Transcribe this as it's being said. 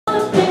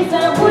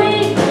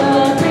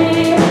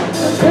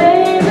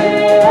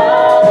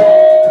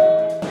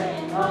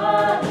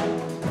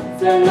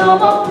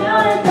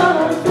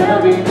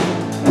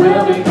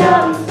we'll be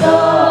counting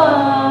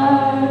stars.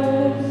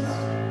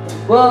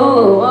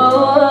 Whoa, whoa,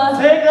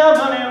 whoa. Take that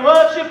money and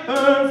watch it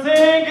burn,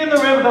 sink in the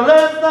river the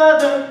last I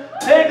done.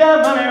 Take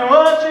that money and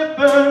watch it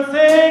burn,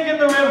 sink in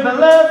the river the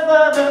last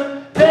I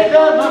done. Take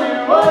that money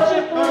and watch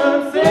it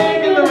burn,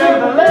 sink in the river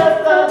the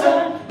last I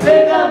done.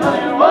 Take that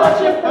money and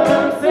watch it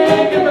burn,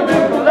 sink in the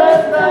river the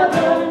last I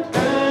done.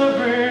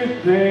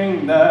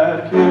 Everything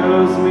that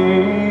kills me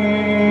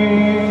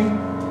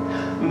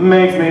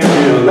makes me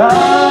feel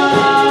alive.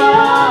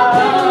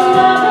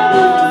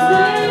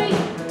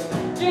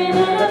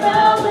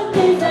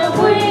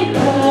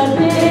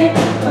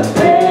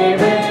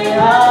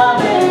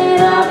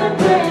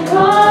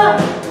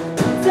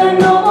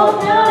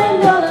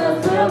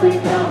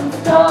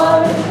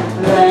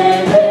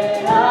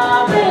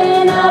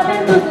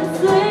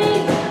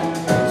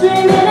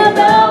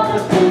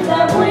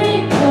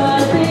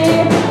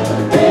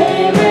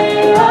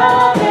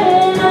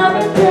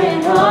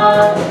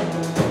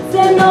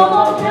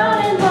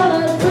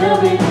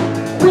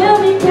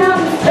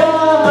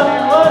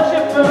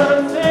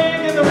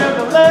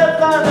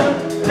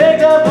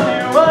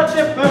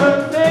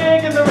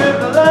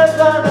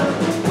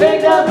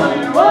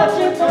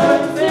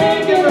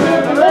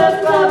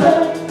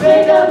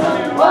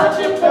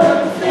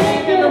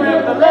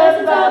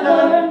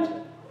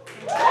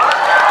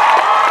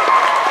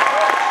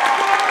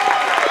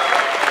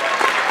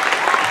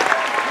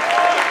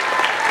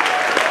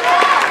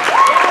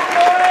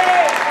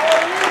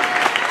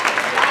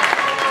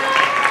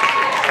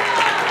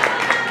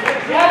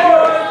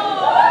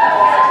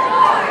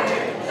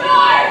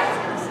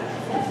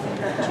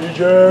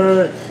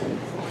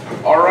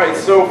 Alright,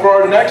 so for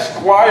our next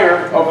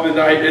choir of the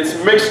night,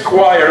 it's mixed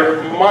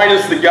choir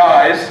minus the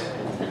guys.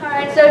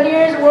 Alright, so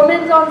here's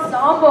Women's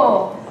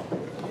Ensemble.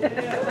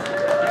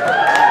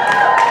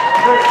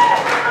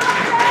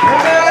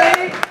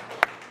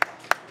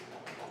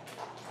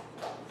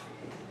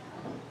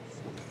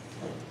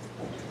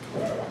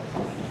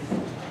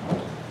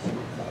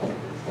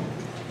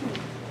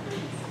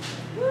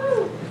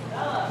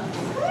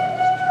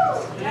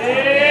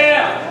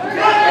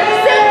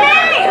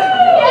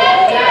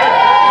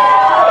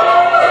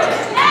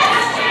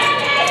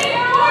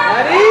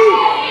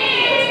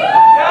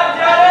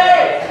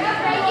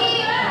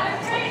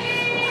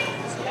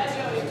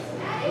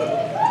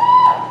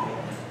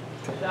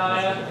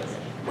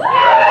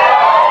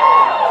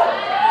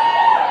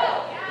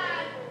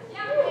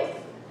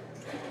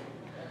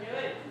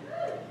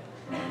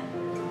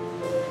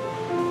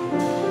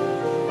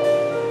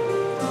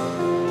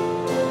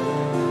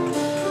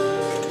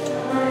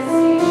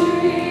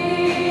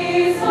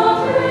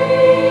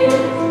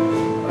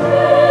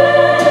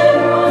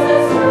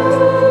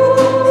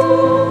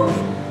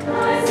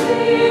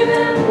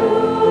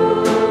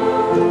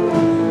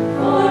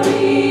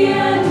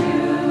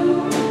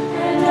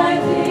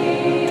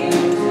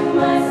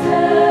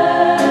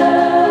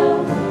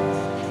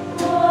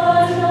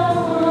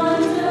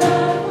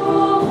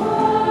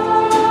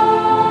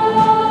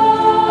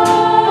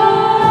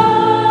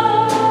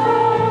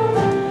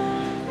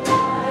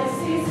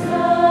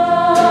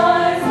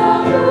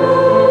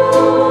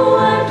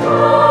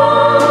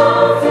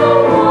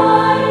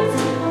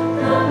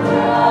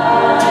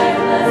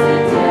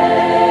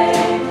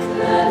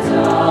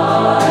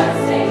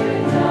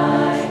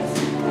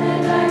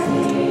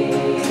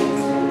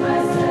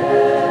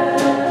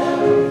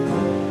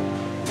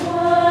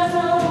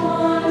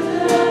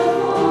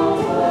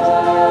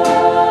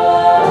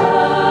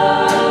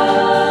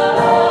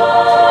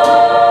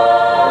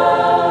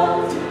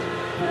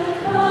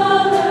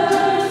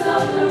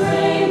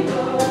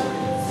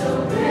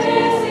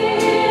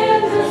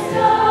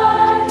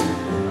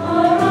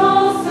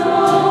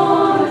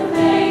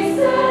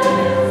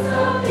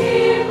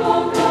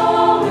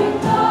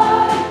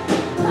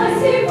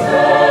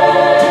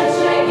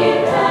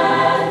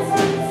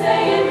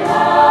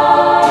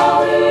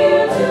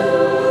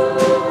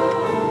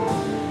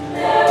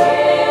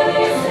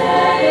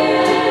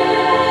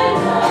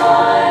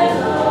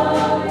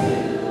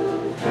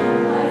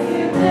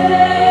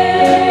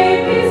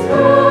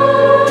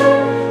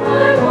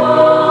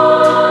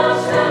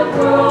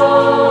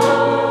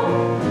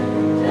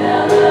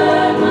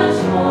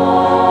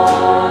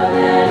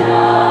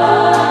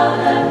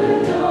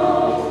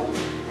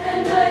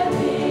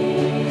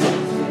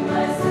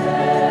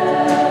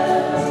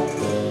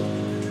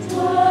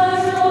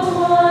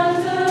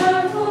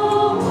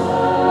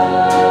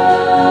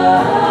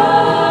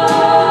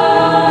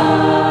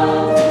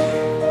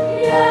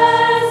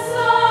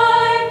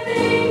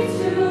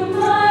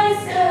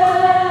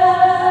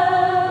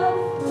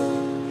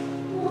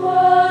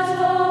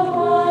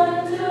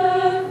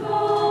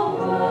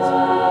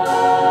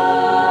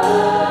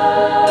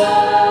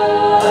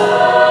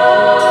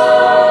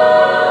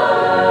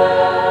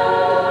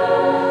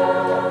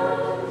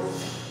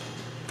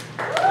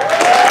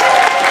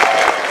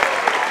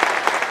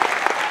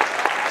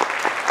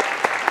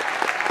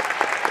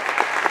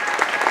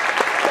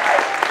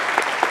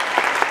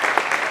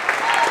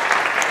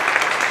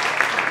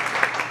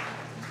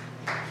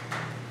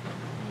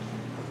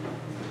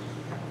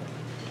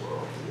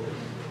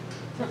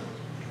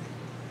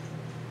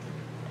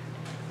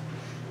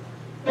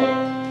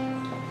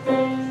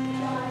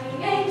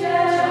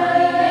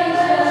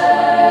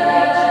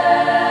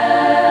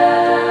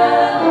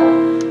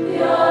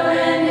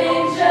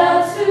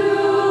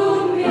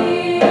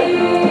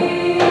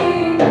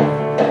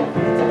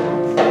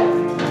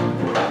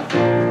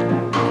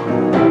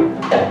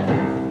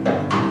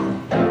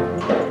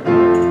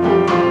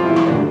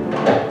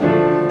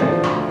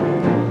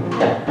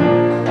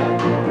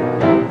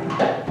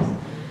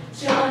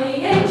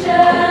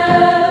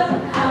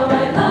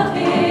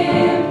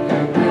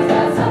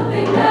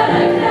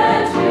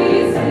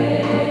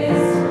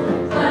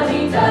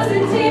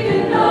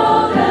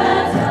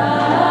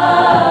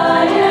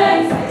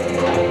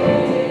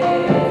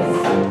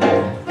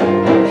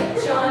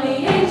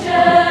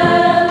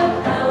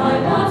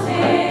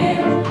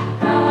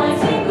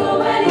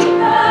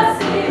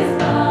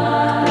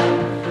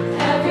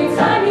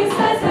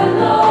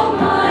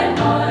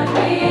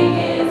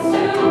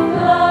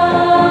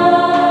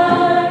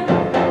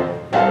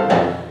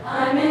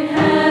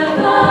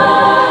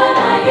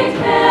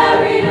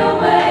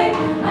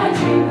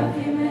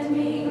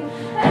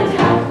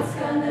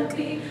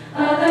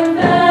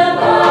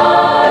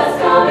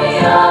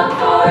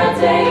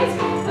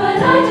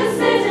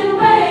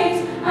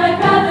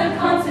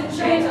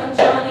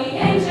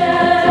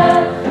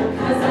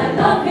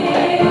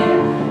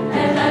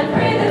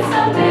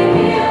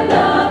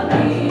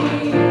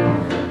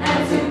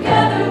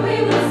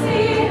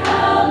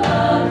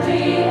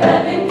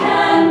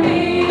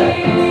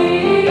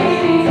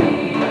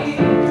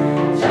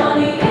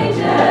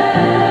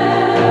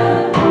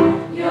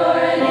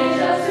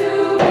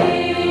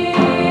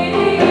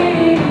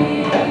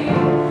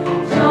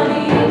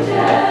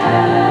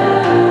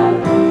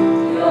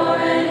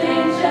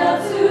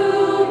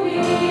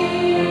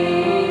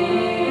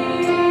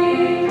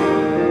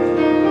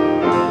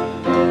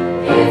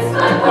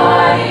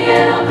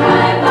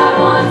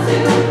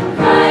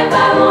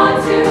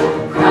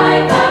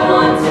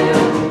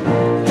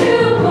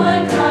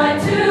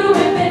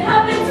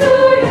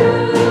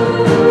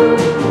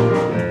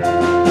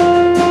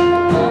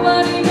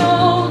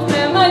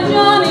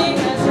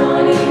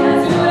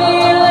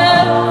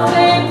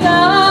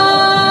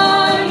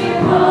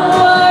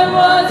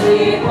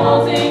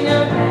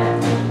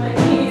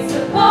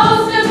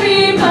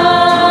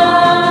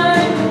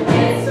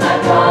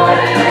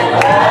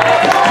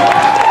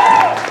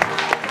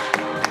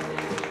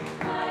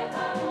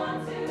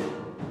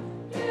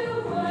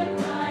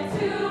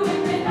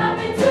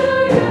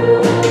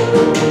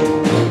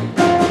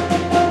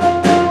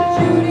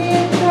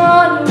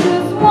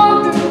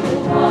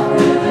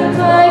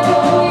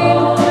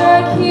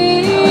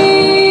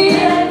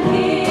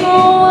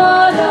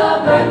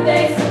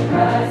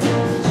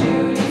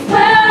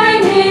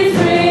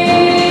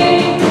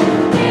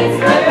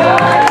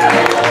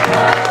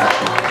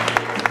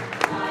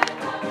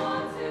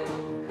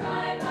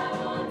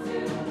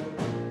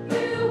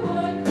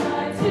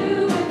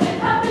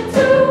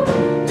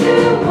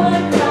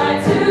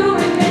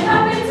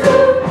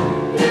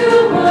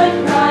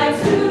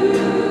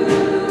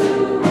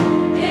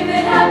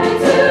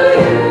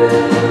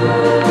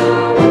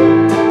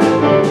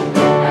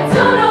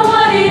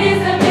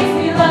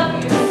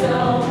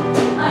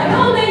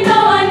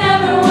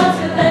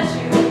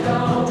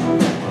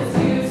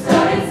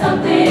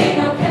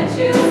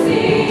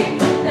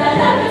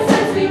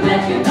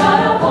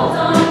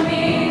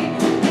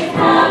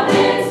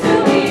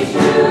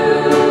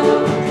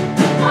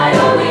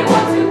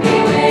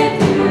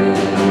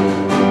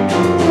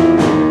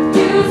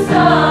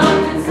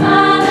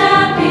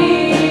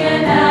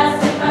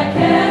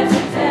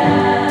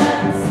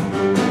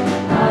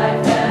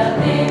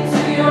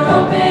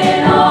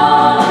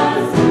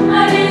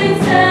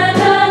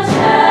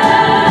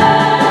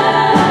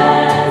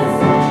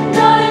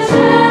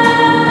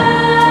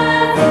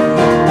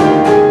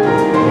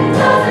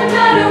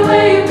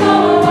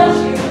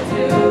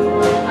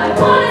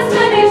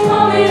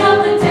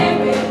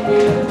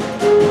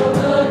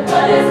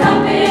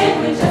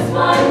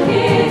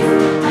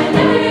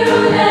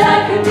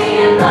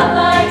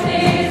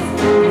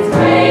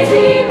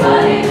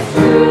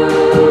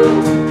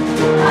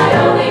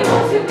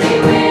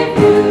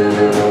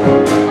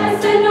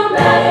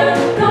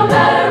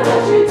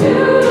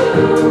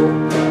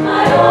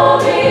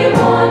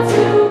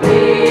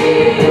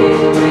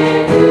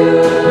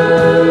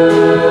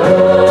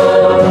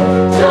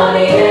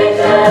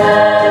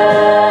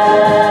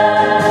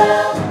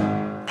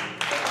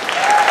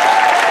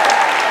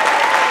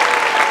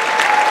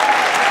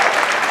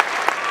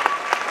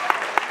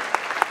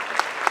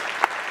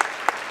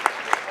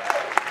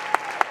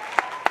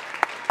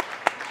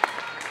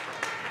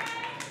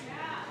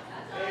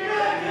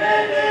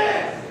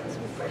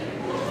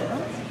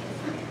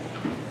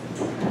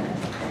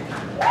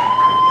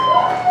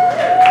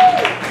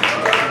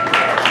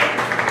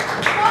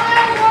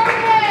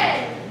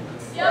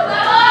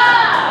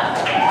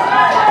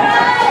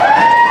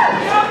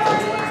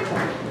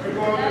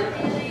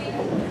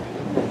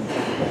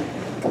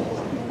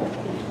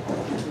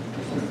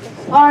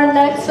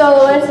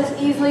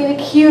 Easily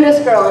the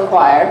cutest girl in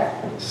choir.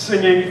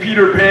 Singing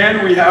Peter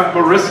Pan, we have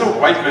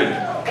Marissa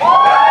Whiteman.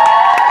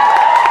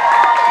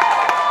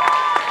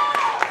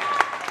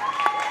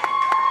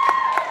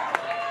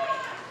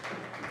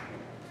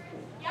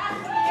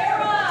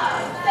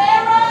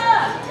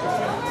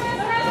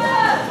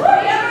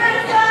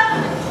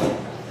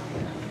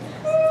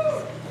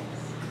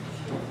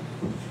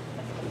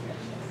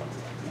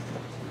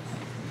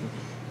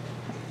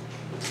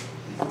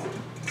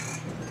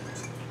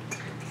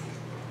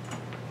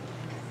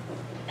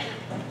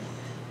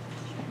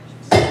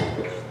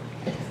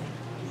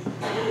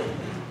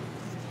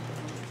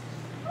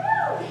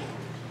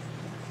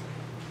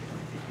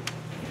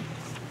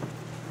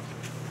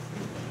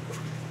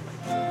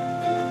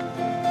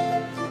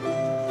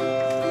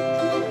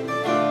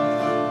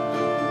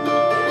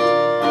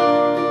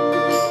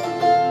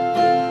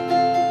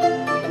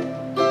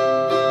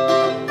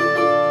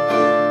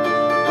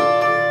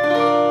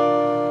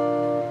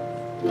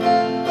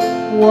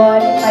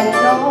 What if I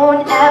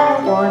don't ever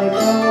want to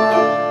grow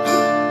up?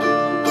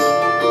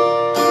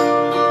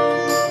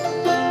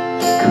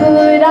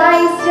 Could I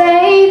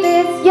stay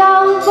this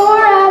young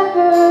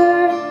forever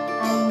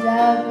and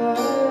ever?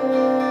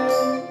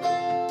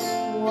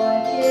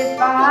 What if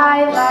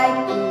I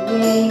like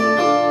being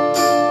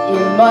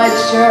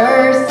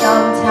immature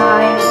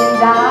sometimes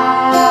and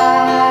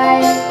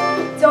I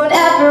don't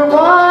ever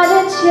want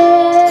to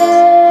change?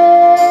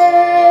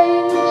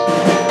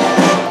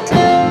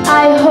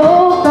 I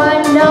hope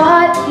I'm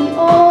not the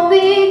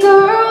only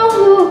girl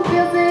who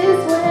feels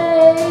this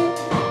way.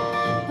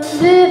 The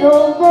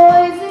little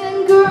boys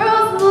and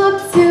girls look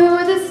to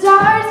the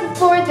stars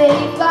before they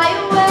fly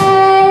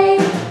away.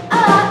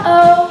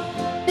 Uh-oh,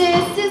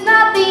 this is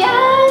not the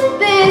end,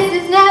 this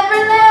is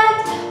Neverland,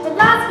 where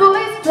lost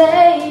boys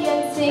play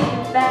and sing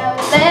about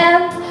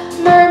land.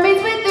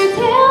 Mermaids with their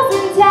tails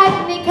and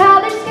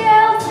technicolor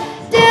scales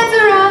dance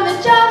around the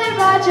Jolly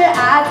Roger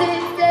as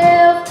it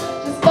sails,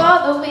 just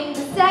following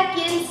the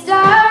second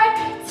star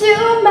to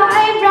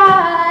my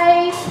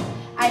right.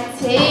 I'm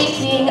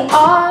taking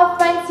off,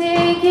 I'm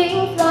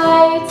taking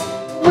flight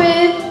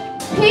with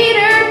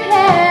Peter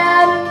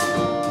Pan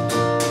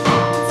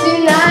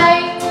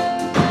tonight.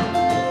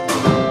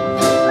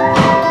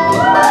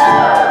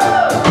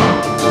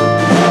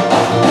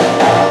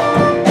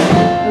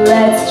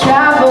 Let's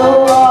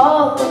travel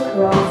all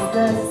across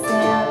the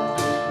sand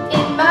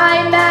in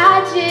my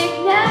magic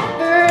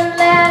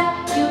Neverland.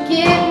 You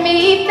give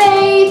me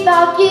faith,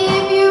 I'll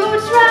give you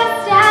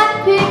trust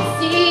and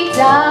pixie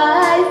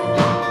dust.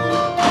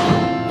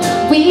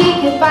 We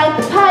could fight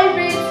the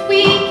pirates,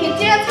 we could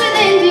dance with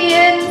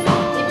Indians.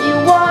 If you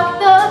walk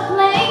the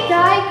plank,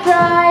 I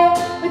cry.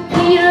 With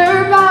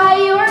Peter by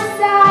your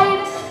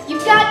side,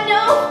 you've got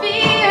no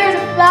fear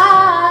to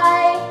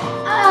fly.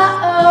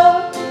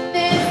 Uh-oh,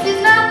 this is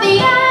not the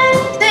end,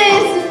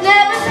 this is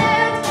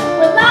Neverland,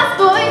 where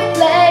lost boys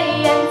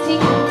play and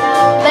tinker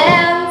out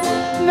lands.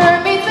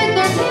 Mermaids with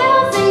their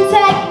tails and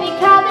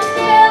technicolor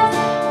scales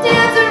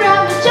dance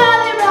around the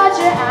Jolly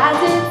Roger as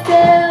it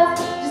sails,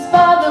 just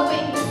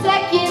following the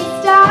second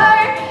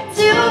star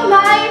to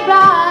my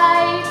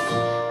right.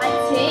 I'm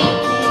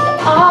taking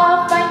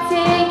off, I'm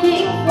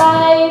taking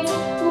flight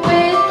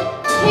with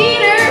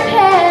Peter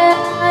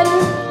Pan.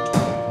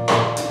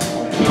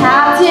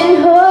 Captain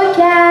Hook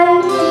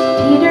and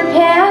Peter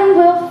Pan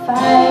will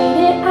fight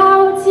it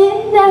out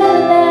in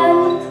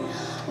Neverland.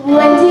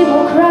 Wendy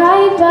will cry,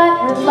 but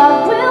her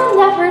love will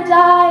never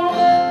die,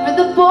 for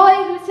the boy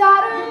who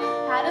taught her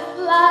how to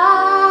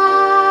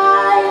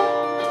fly.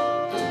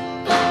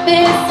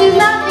 This is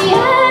not the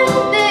end,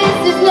 this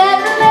is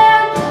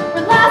Neverland,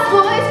 where lost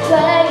boys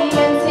play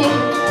and sing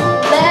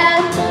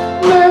land.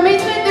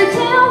 Mermaids with their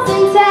tails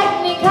and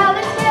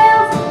technicolor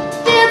scales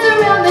dance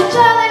around the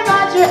Jolly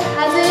Roger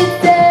as it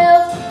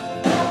sails,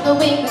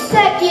 following the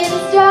second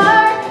star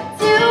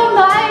to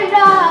my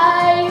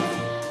right.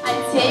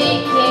 I'm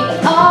taking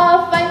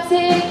off, I'm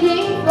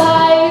taking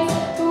flight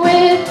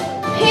with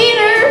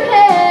Peter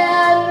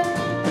Pan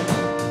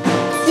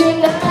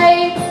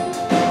tonight.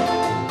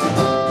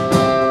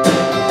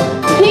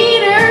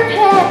 Peter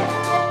Pan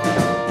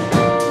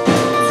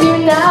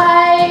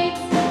tonight.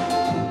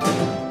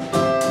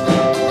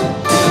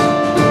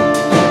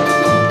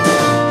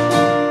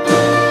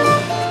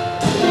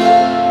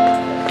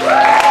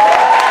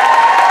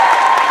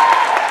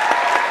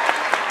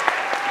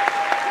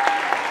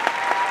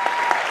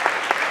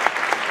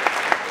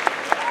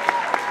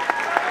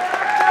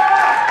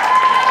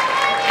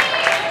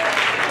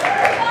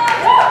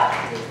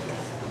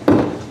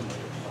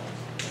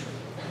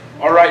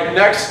 All right,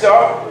 next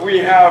up we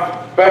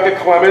have Becca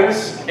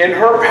Clemens. In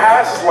her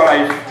past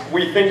life,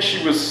 we think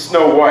she was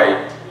Snow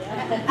White.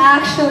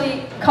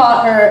 Actually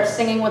caught her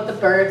singing with the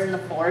birds in the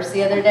forest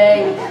the other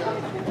day.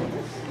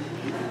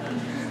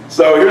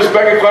 So here's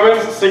Becca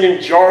Clemens singing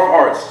Jar of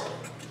Hearts.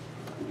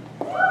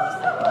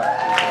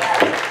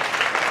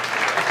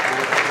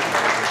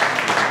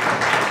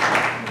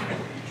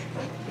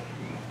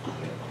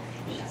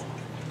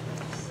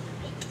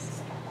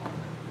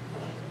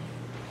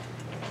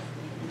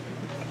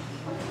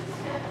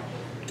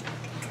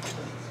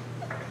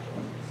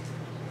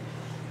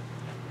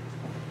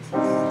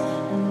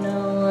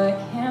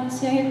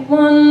 take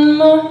one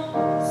more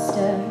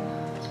step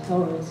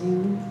towards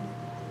you,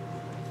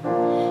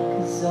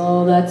 'cause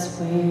all that's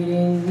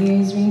waiting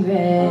is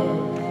regret.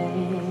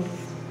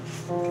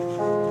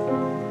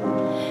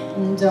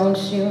 And don't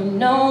you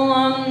know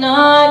I'm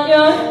not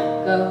your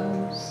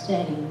ghost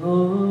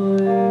anymore?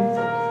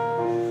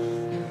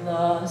 You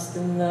lost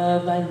the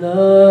love I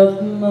loved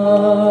the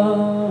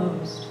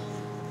most.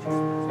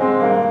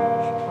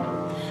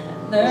 I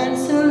learned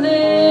to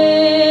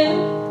live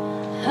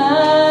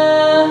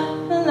half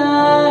a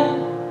life.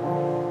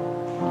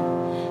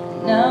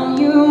 Now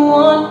you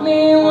want me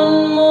one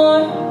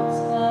more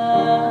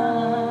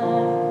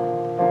time.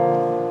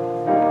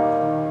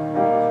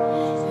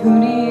 Who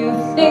do you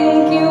think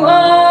you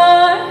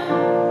are?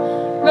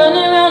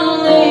 Running around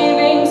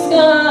leaving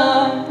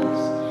scars,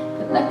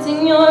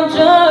 collecting your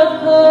jar of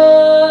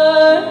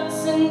hearts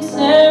and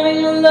tearing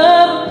your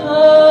love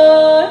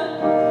apart.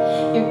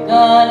 You're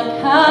gonna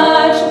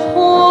catch a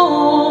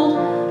cold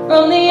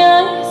from the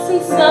ice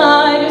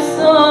inside your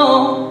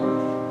soul.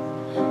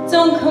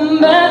 Don't come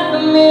back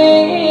for me.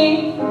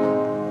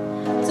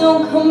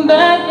 Don't come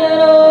back at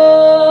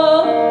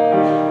all.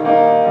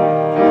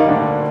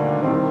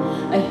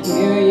 I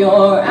hear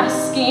you're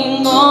asking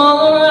all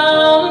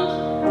around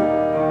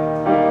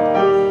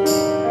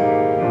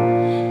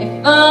if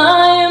I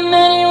am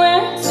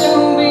anywhere to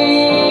be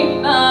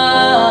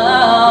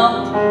found,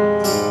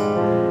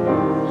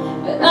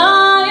 but I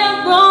have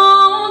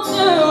grown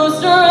too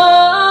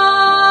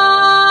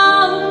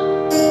strong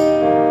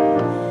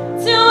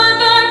to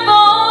ever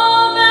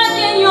fall back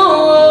in your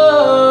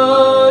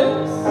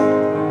words.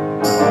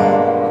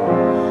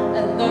 I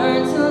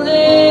learned to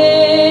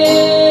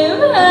live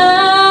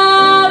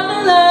half a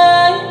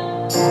life,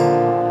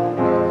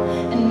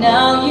 and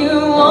now you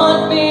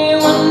want me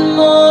one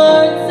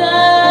more time.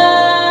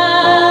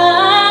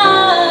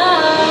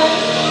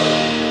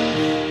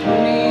 Who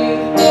do you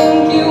think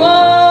you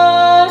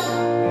are?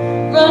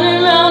 Running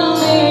around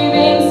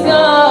leaving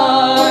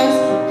scars,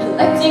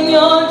 collecting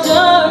your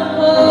jar of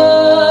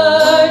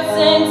hearts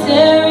and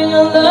tearing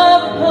your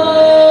love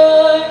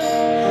apart.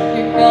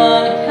 You're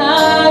gonna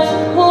catch a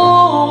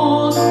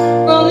cold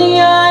from the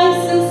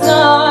ice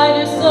inside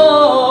your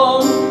soul.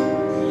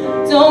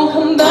 Don't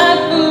come back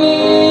for me.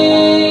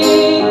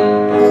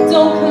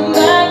 Don't come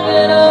back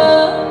at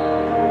all.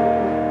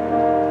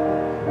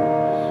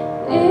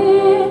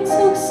 It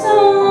took so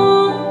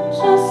long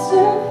just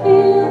to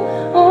feel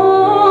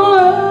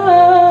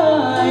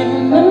alright.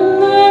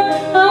 Remember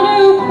how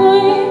to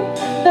point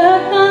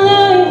back the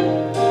light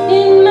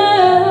in my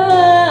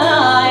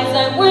eyes.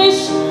 I wish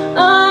I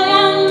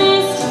had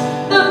missed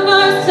the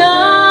first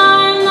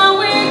time that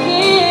we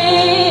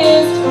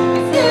kissed,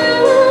 'cause you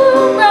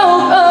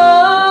broke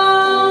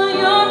all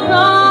your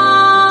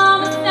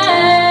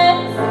promises,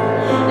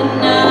 and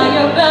now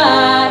you're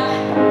back.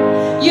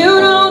 You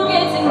don't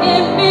get to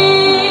give me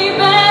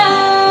back.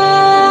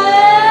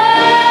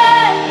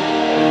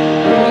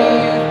 Who do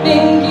you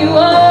think you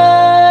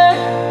are?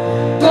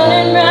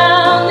 Running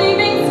round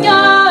leaving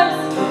scars,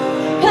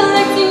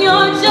 collecting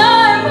your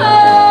jar of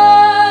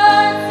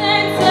hearts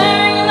and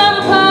tearing your love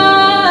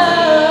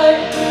apart.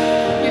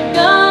 You're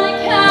gonna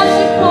catch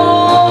a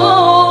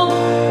cold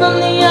from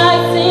the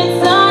ice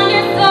inside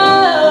your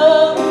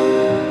soul.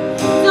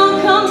 Don't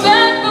come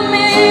back for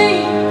me.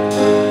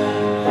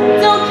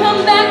 Don't come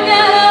back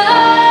at all.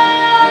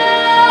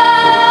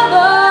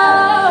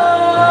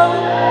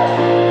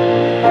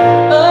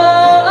 Oh, oh,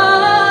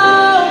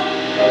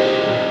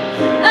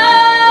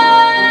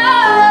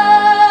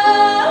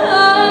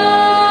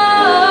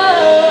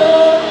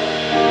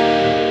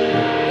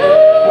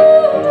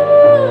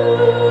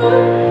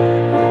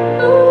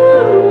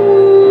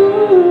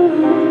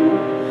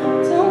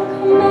 don't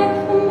come back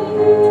for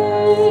me.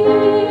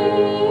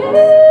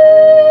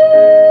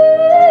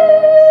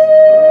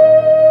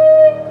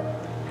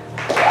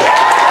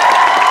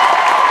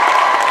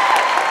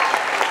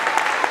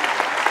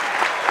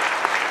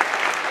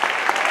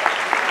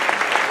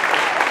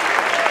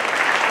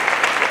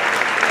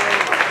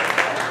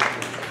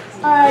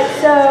 Alright,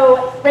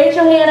 so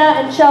Rachel Hannah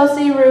and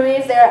Chelsea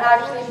Ruiz, they're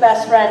actually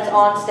best friends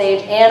on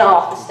stage and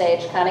off the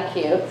stage. Kind of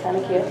cute, kind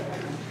of cute.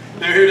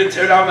 They're here to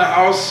tear down the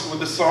house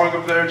with the song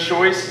of their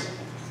choice,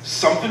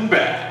 Something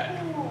Bad.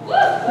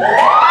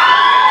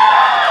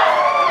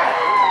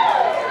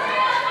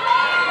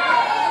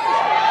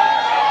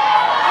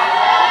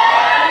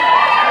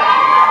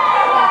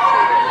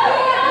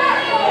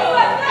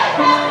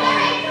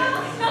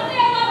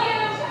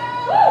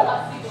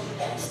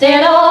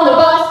 Stand on the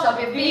bus stop,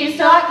 your feet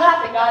start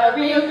clapping. Got a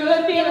real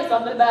good feeling,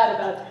 something bad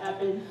about to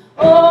happen.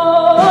 Oh, oh,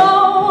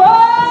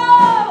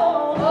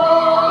 oh, oh,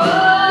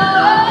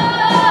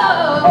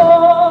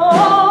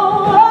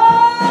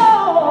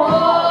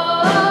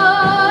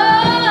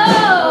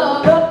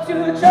 up to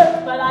the church,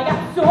 but I got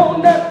so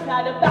nervous,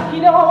 had to back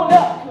it on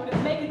up,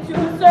 couldn't make it to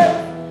the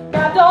service.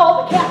 Grabbed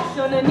all the cash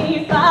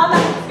underneath my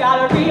mattress,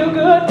 got a real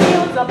good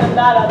feeling, something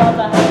bad about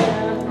to happen.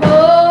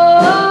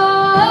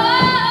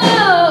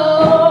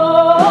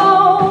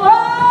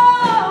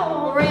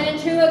 Oh, ran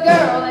into a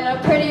girl in a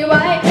pretty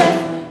white dress,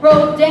 rolled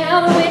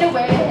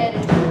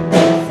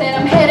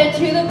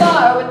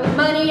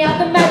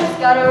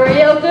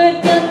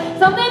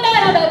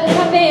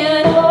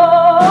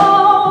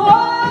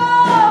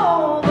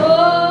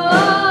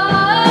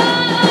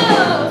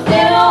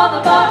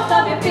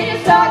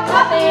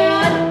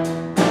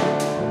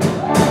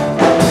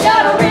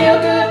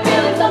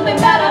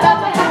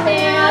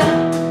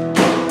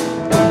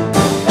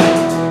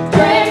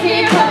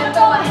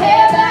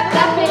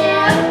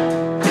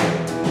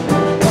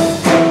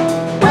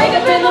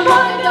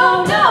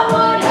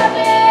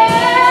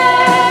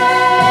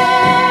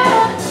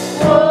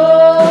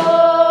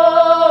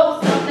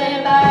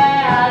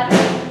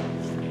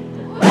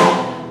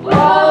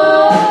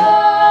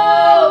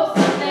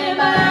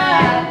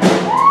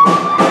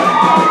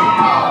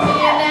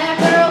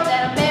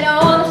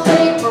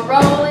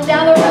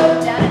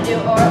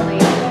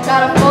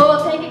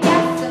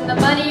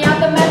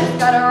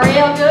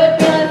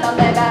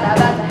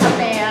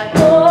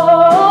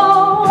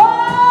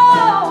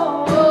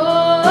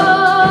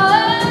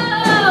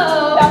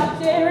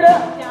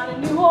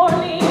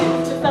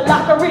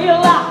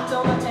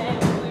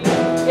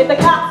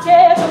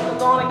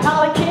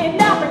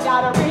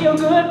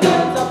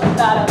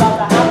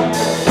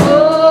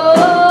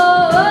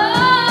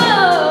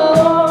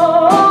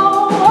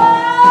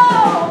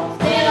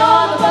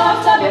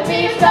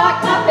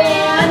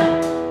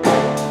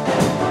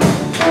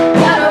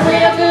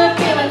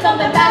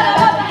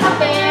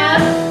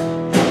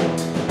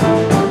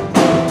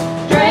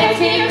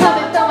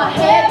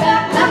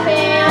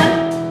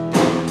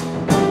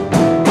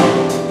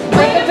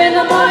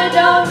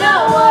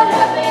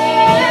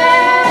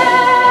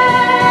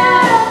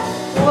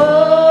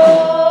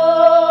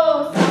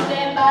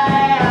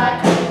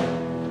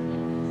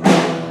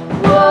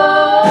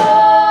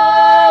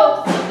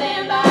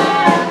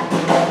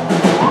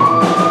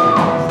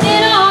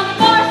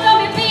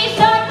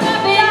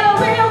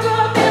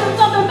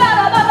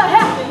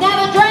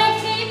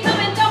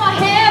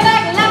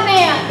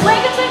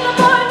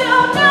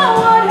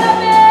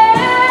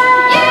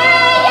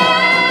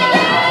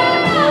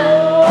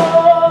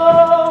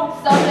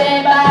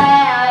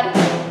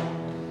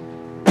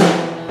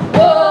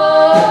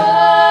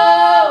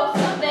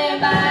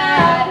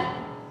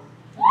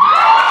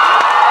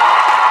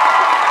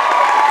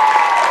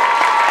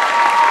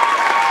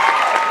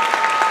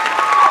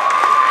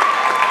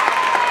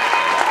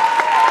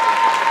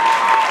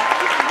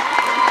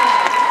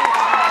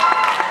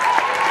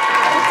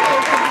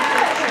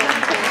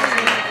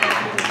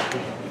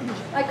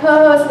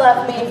co-host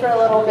left me for a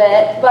little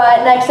bit,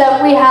 but next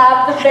up we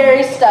have the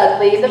very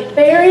studly, the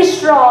very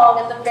strong,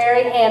 and the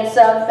very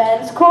handsome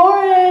men's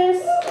chorus.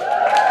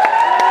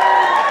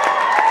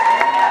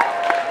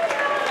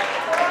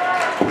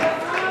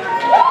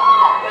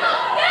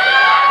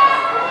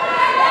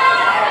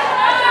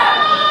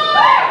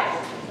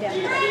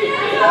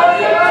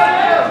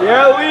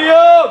 Yeah,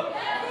 Liam!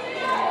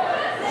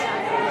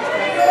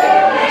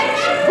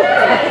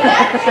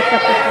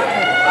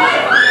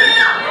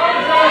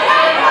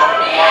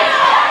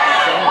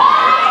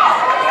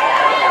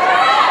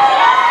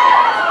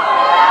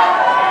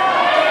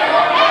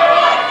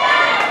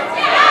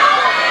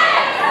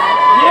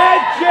 Yeah,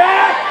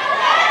 Jack!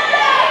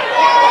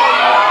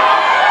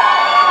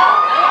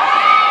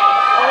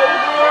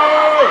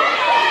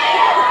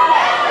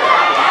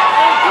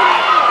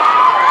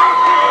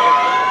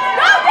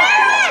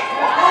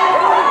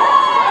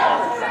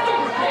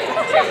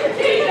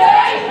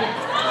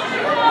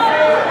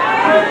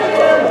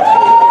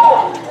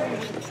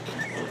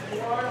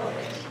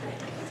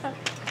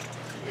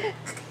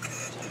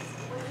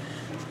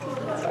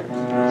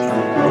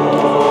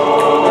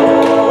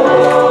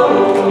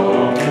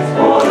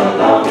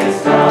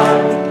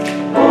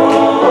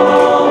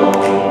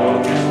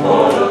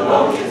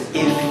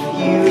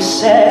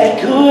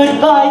 Said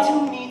goodbye to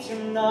me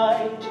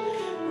tonight.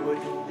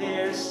 Would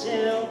there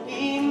still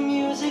be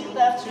music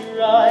left to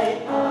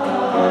write?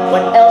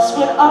 What else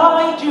would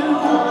I do?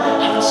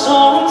 I'm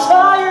so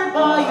inspired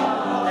by you.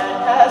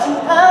 That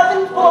hasn't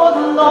happened for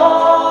the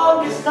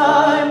longest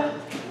time.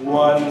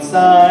 Once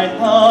I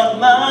thought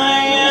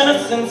my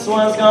innocence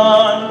was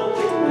gone,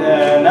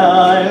 then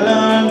I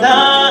learned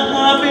that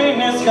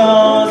happiness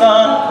goes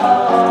on.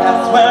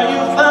 That's where you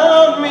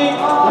found me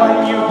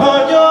when you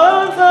put your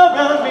arms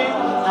around me.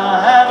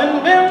 I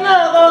haven't been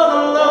there for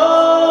the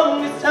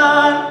longest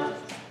time.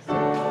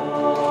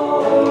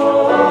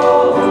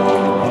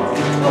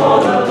 For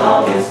the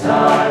longest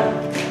time.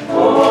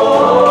 For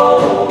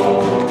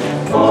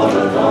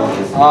the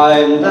longest time.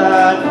 I'm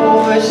that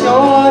voice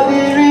you're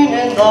hearing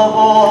in the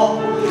hall,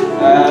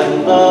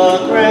 and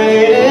the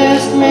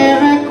greatest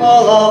miracle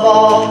of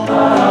all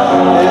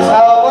is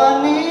how I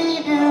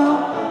need you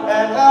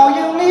and how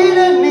you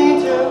needed me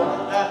too.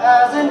 That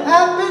hasn't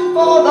happened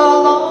for the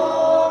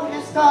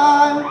longest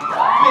time.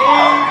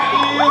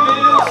 Maybe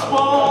this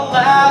won't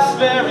last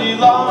very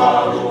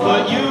long,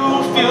 but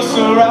you feel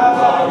so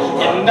right,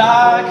 and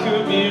I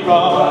could be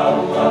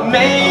wrong.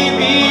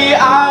 Maybe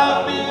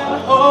I've been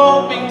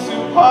hoping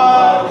too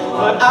hard,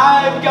 but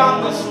I've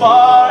gone this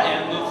far,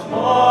 and it's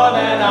more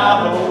than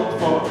I hoped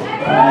for.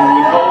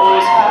 Who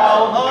knows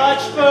how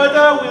much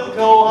further we'll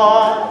go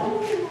on?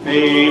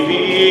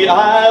 Maybe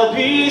I'll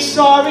be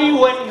sorry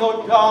when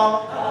you're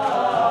gone.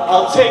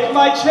 I'll take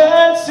my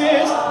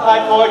chances. I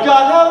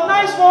forgot how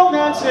nice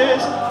romance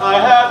is. I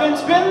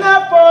haven't been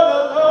there for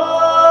the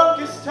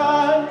longest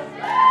time.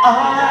 I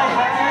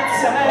had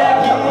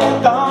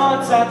second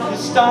thoughts at the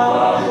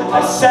start.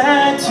 I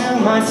said to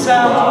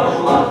myself,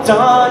 hold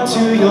on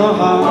to your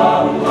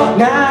heart.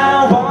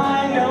 Now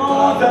I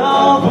know the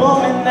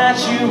woman that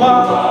you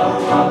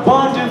are.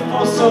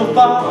 Wonderful so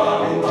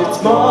far, and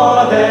it's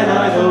more than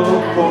I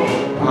hoped for.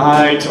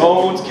 I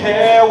don't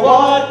care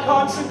what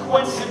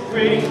consequence it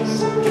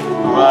brings.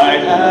 I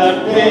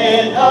have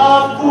been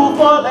a fool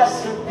for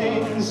lesser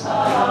things.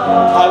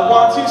 I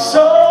want you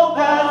so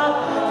bad.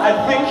 I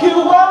think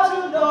you ought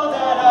to know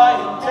that I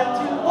intend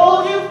to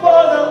hold you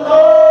for the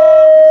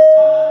longest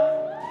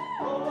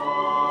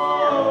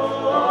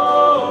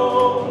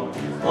time.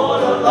 For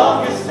the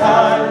longest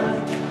time.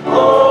 For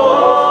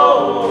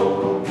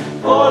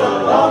the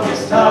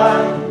longest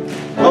time.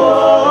 For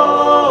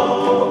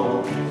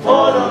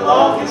the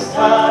longest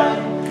time.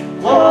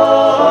 For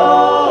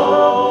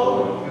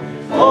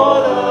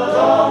the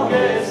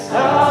longest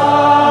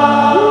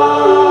time.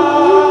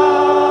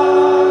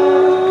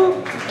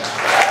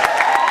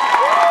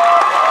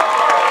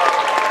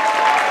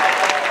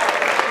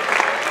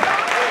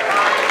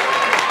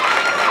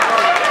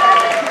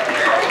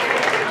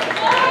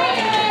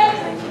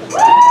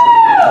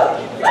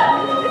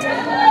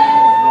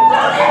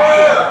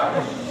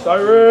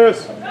 Cyrus!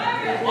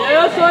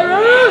 Yeah,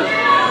 Cyrus!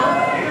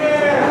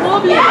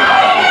 Love you!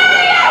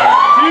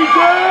 DJ!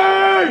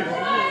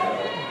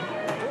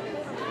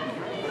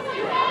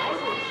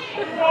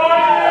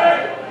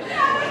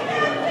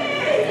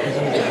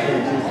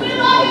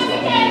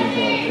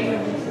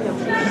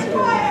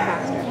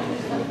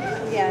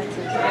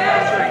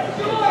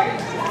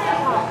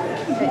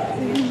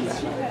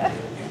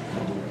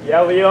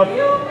 Yeah, Liam.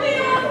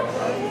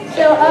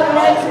 So up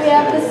next we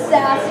have the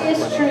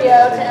sassiest trio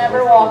to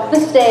ever walk the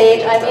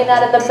stage. I mean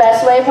that in the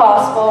best way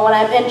possible when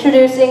I'm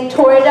introducing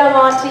Tori Del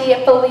Monte,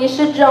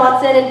 Felicia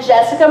Johnson, and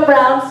Jessica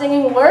Brown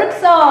singing Word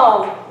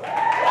Song.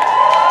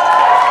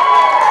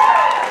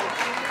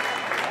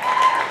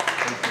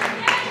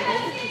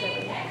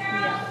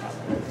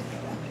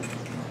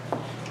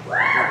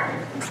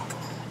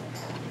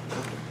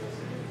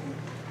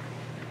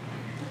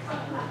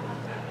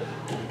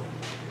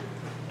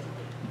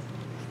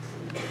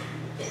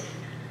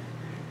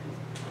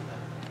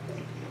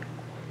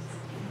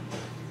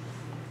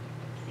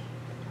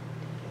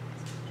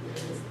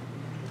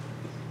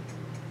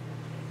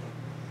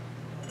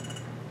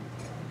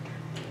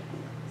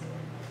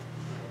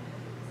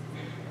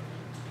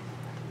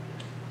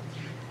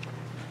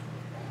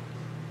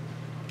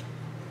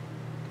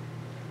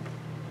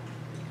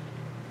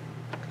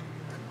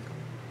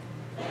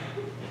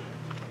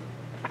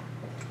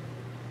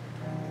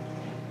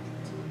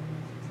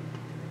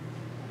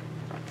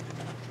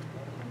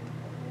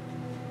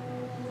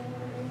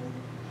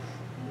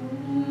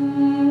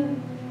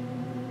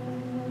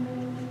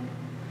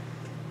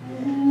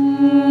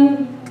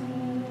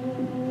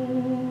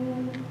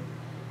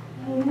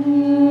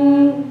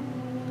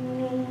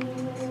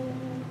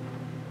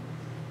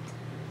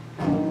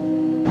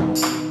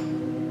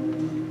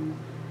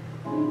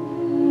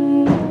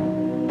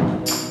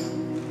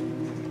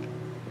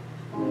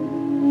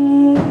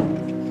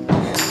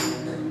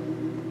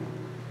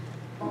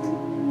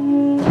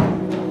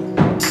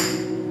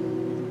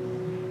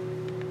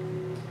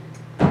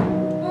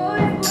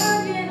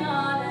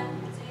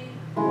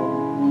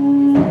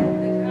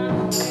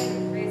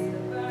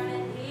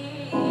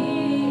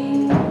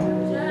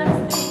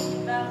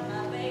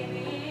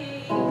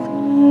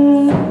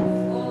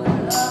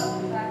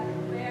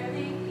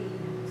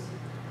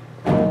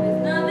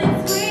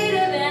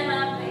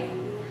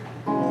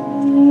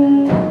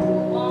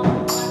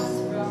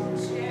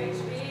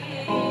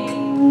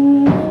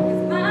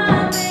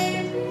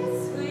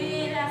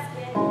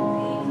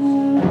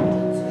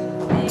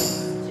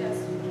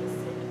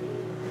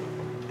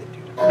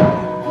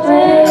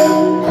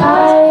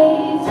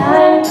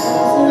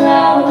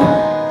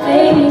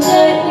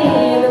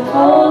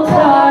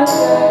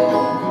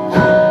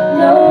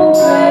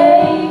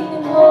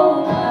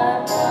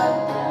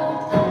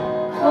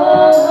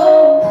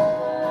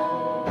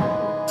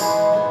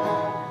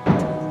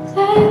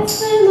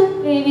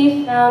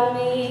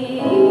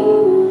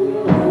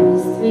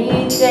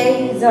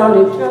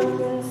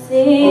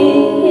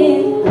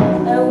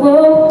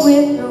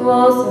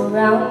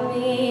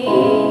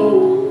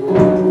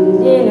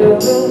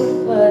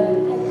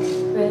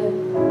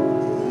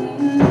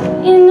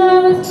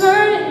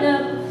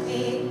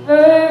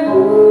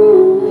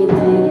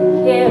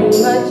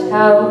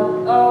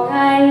 long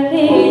I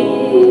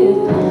live.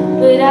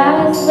 But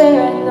I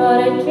swear I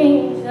thought I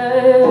dreamed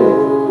her.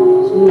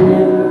 She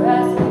never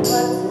asked me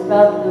once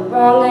about the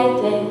wrong I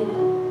did.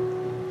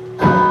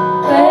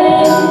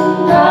 When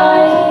my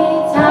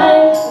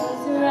time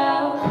comes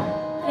around,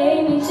 lay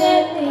me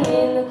gently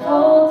in the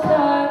cold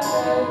dark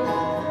earth.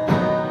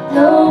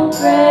 No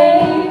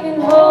grave can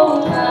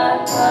hold my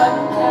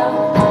body down.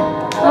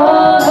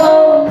 All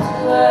home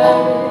to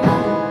earth.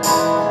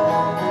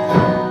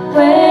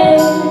 When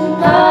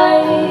my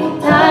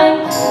time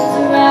comes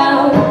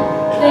around,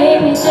 lay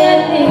me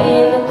gently in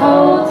the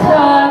cold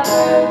dark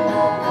earth.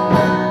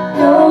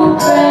 No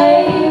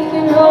grave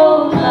can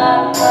hold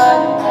my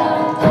body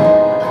down.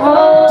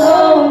 All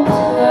home to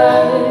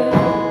earth.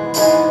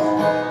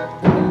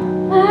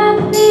 My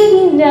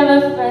baby never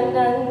found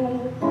none.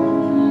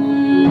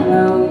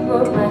 Now you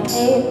broke my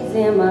hands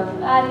and my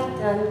body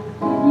done.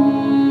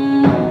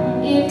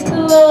 If the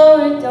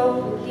Lord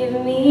don't forgive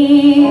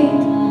me,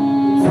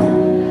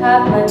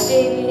 have my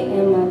baby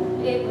and my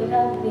baby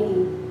without me.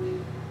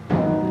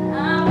 I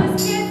was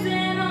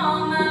kissing on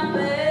my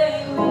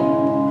baby,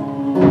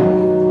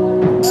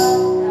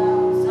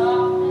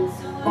 soft and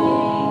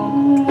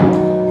sweet.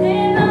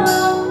 Then the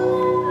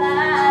whole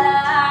night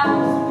I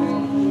was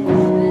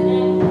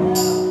breathing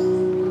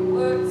the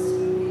words to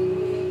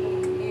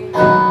me.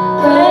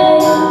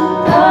 When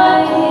my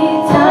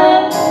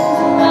time comes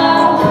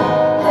around,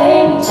 lay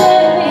me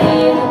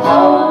gently in the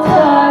cold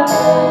dark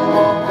earth.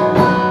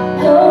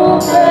 No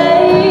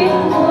grave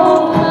can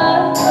hold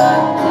my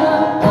body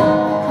down.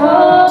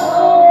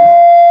 Oh,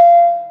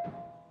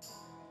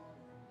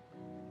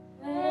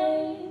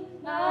 when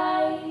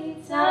my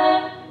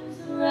time comes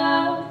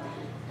around,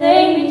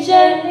 lay me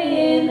gently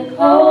in the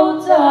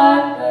cold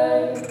dark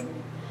earth.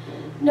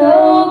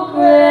 No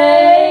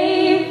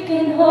grave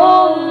can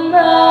hold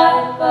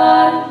my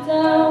body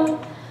down.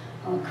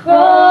 I'll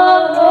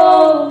crawl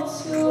home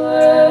to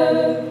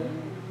earth.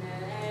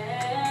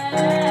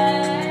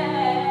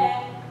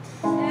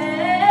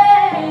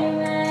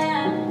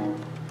 Amen.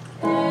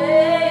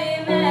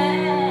 Amen.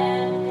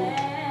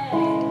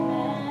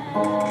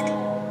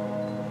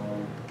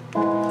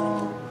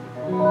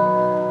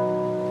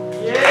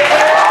 Yes.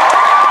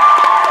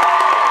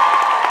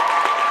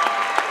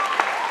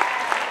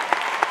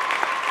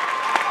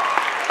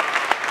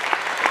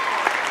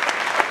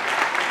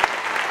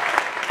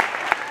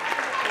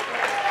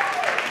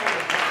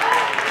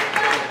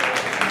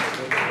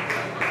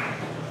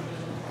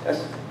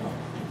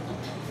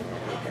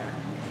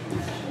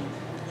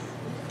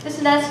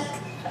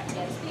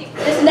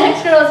 This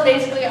next girl is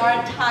basically our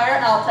entire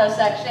alto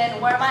section.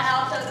 Where are my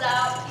altos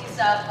out? Peace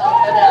out.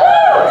 Alto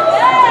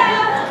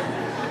down.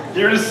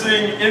 Here to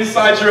sing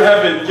Inside Your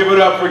Heaven. Give it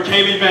up for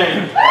Kaylee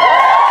Bain.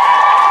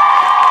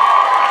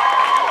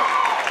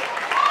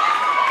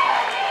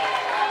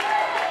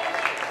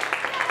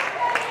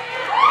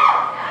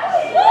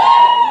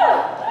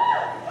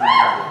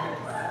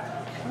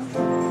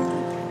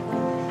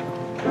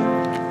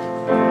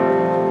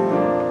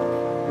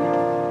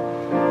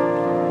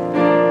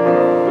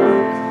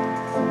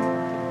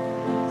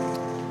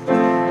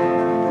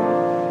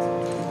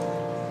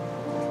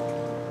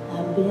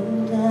 I've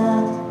been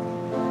down,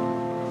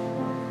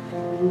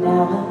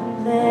 now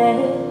I'm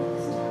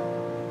blessed.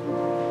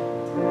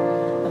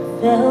 I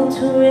felt a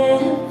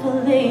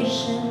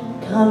revelation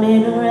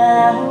coming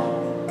around.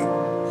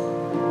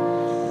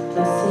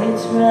 Guess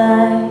it's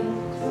right,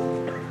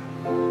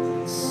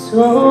 it's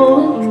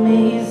so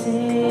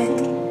amazing.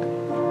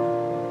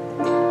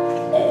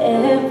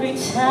 Every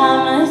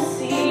time I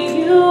see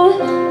you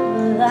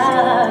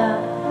alive,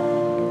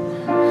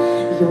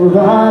 you're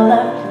all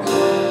I.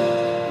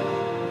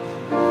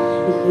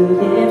 You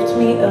lift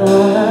me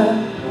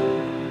up,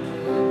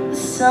 the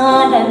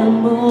sun and the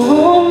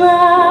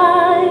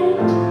moonlight.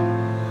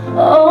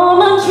 All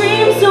my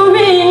dreams are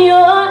in your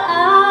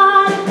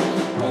eyes,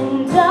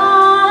 and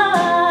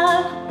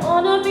I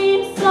wanna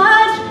be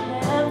inside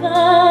your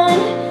heaven.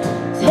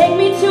 Take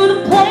me to the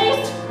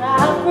place where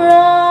I'm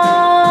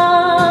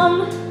from,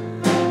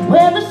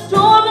 where the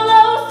storm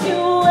blows you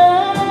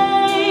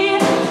away.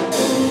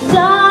 And I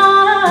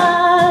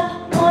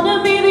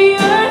wanna be the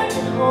earth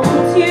that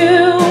holds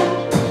you.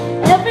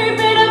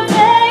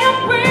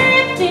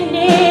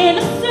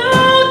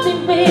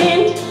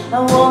 I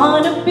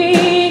wanna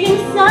be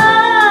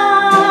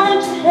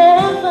inside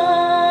heaven.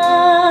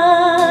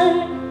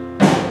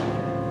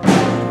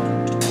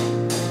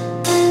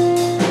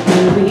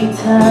 When we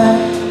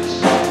touch,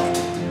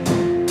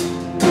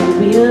 when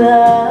we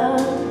love,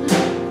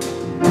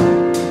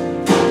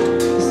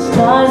 the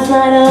stars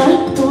light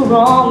up, the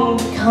wrong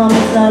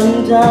becomes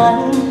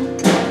undone.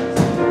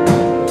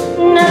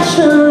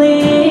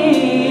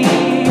 Naturally,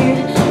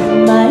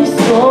 my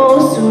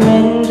soul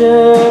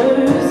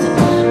surrenders.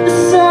 The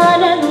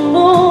sun and the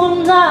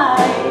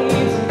moonlight.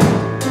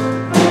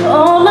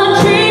 All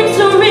my dreams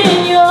are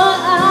in your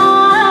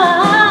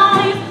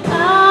eyes.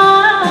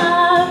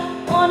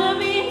 I wanna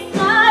be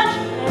inside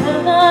your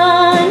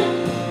heaven.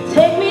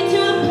 Take me to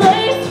the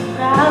place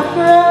where I'm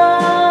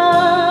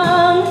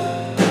from,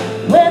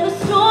 where the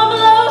storm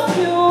blows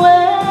you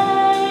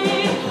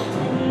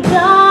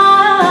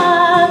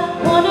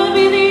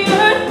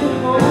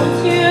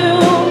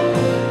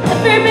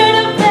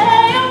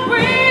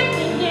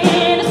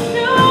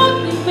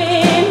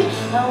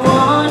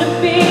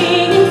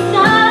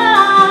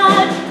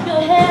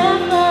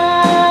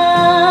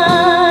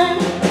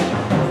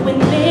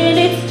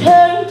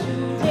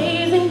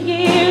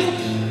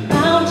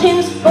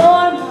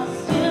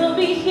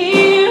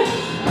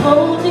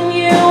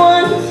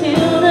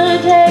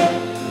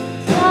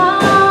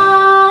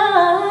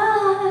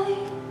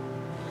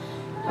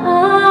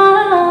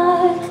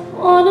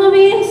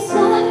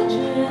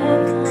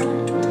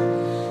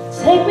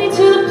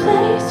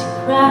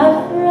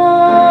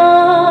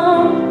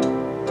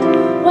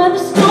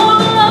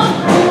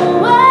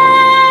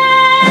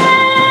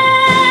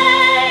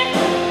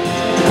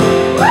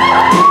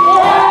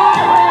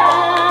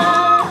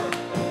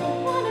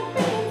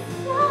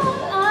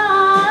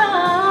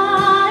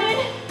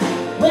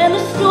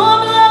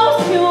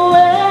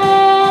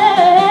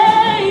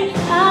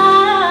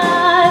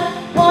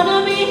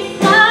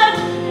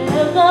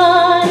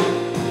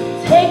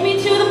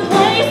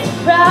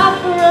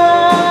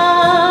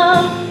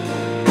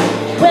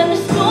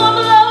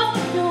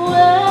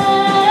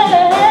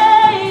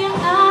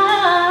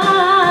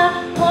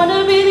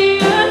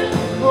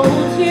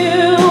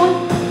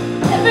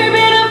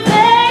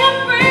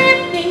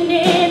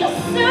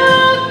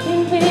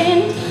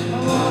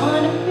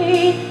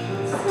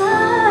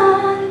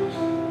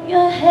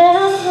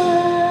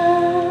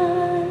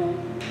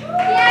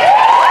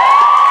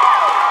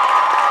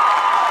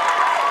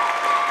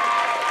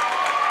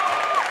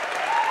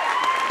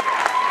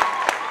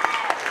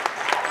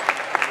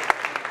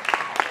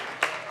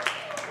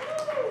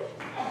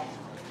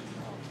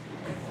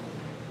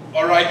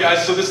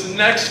this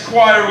next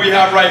choir we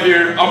have right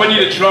here, I'm gonna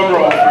need a drum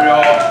roll for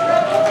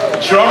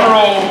y'all. Drum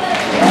roll.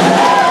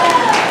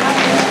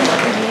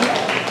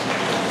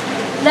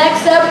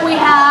 Next up we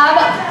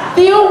have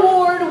the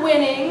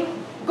award-winning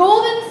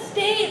Golden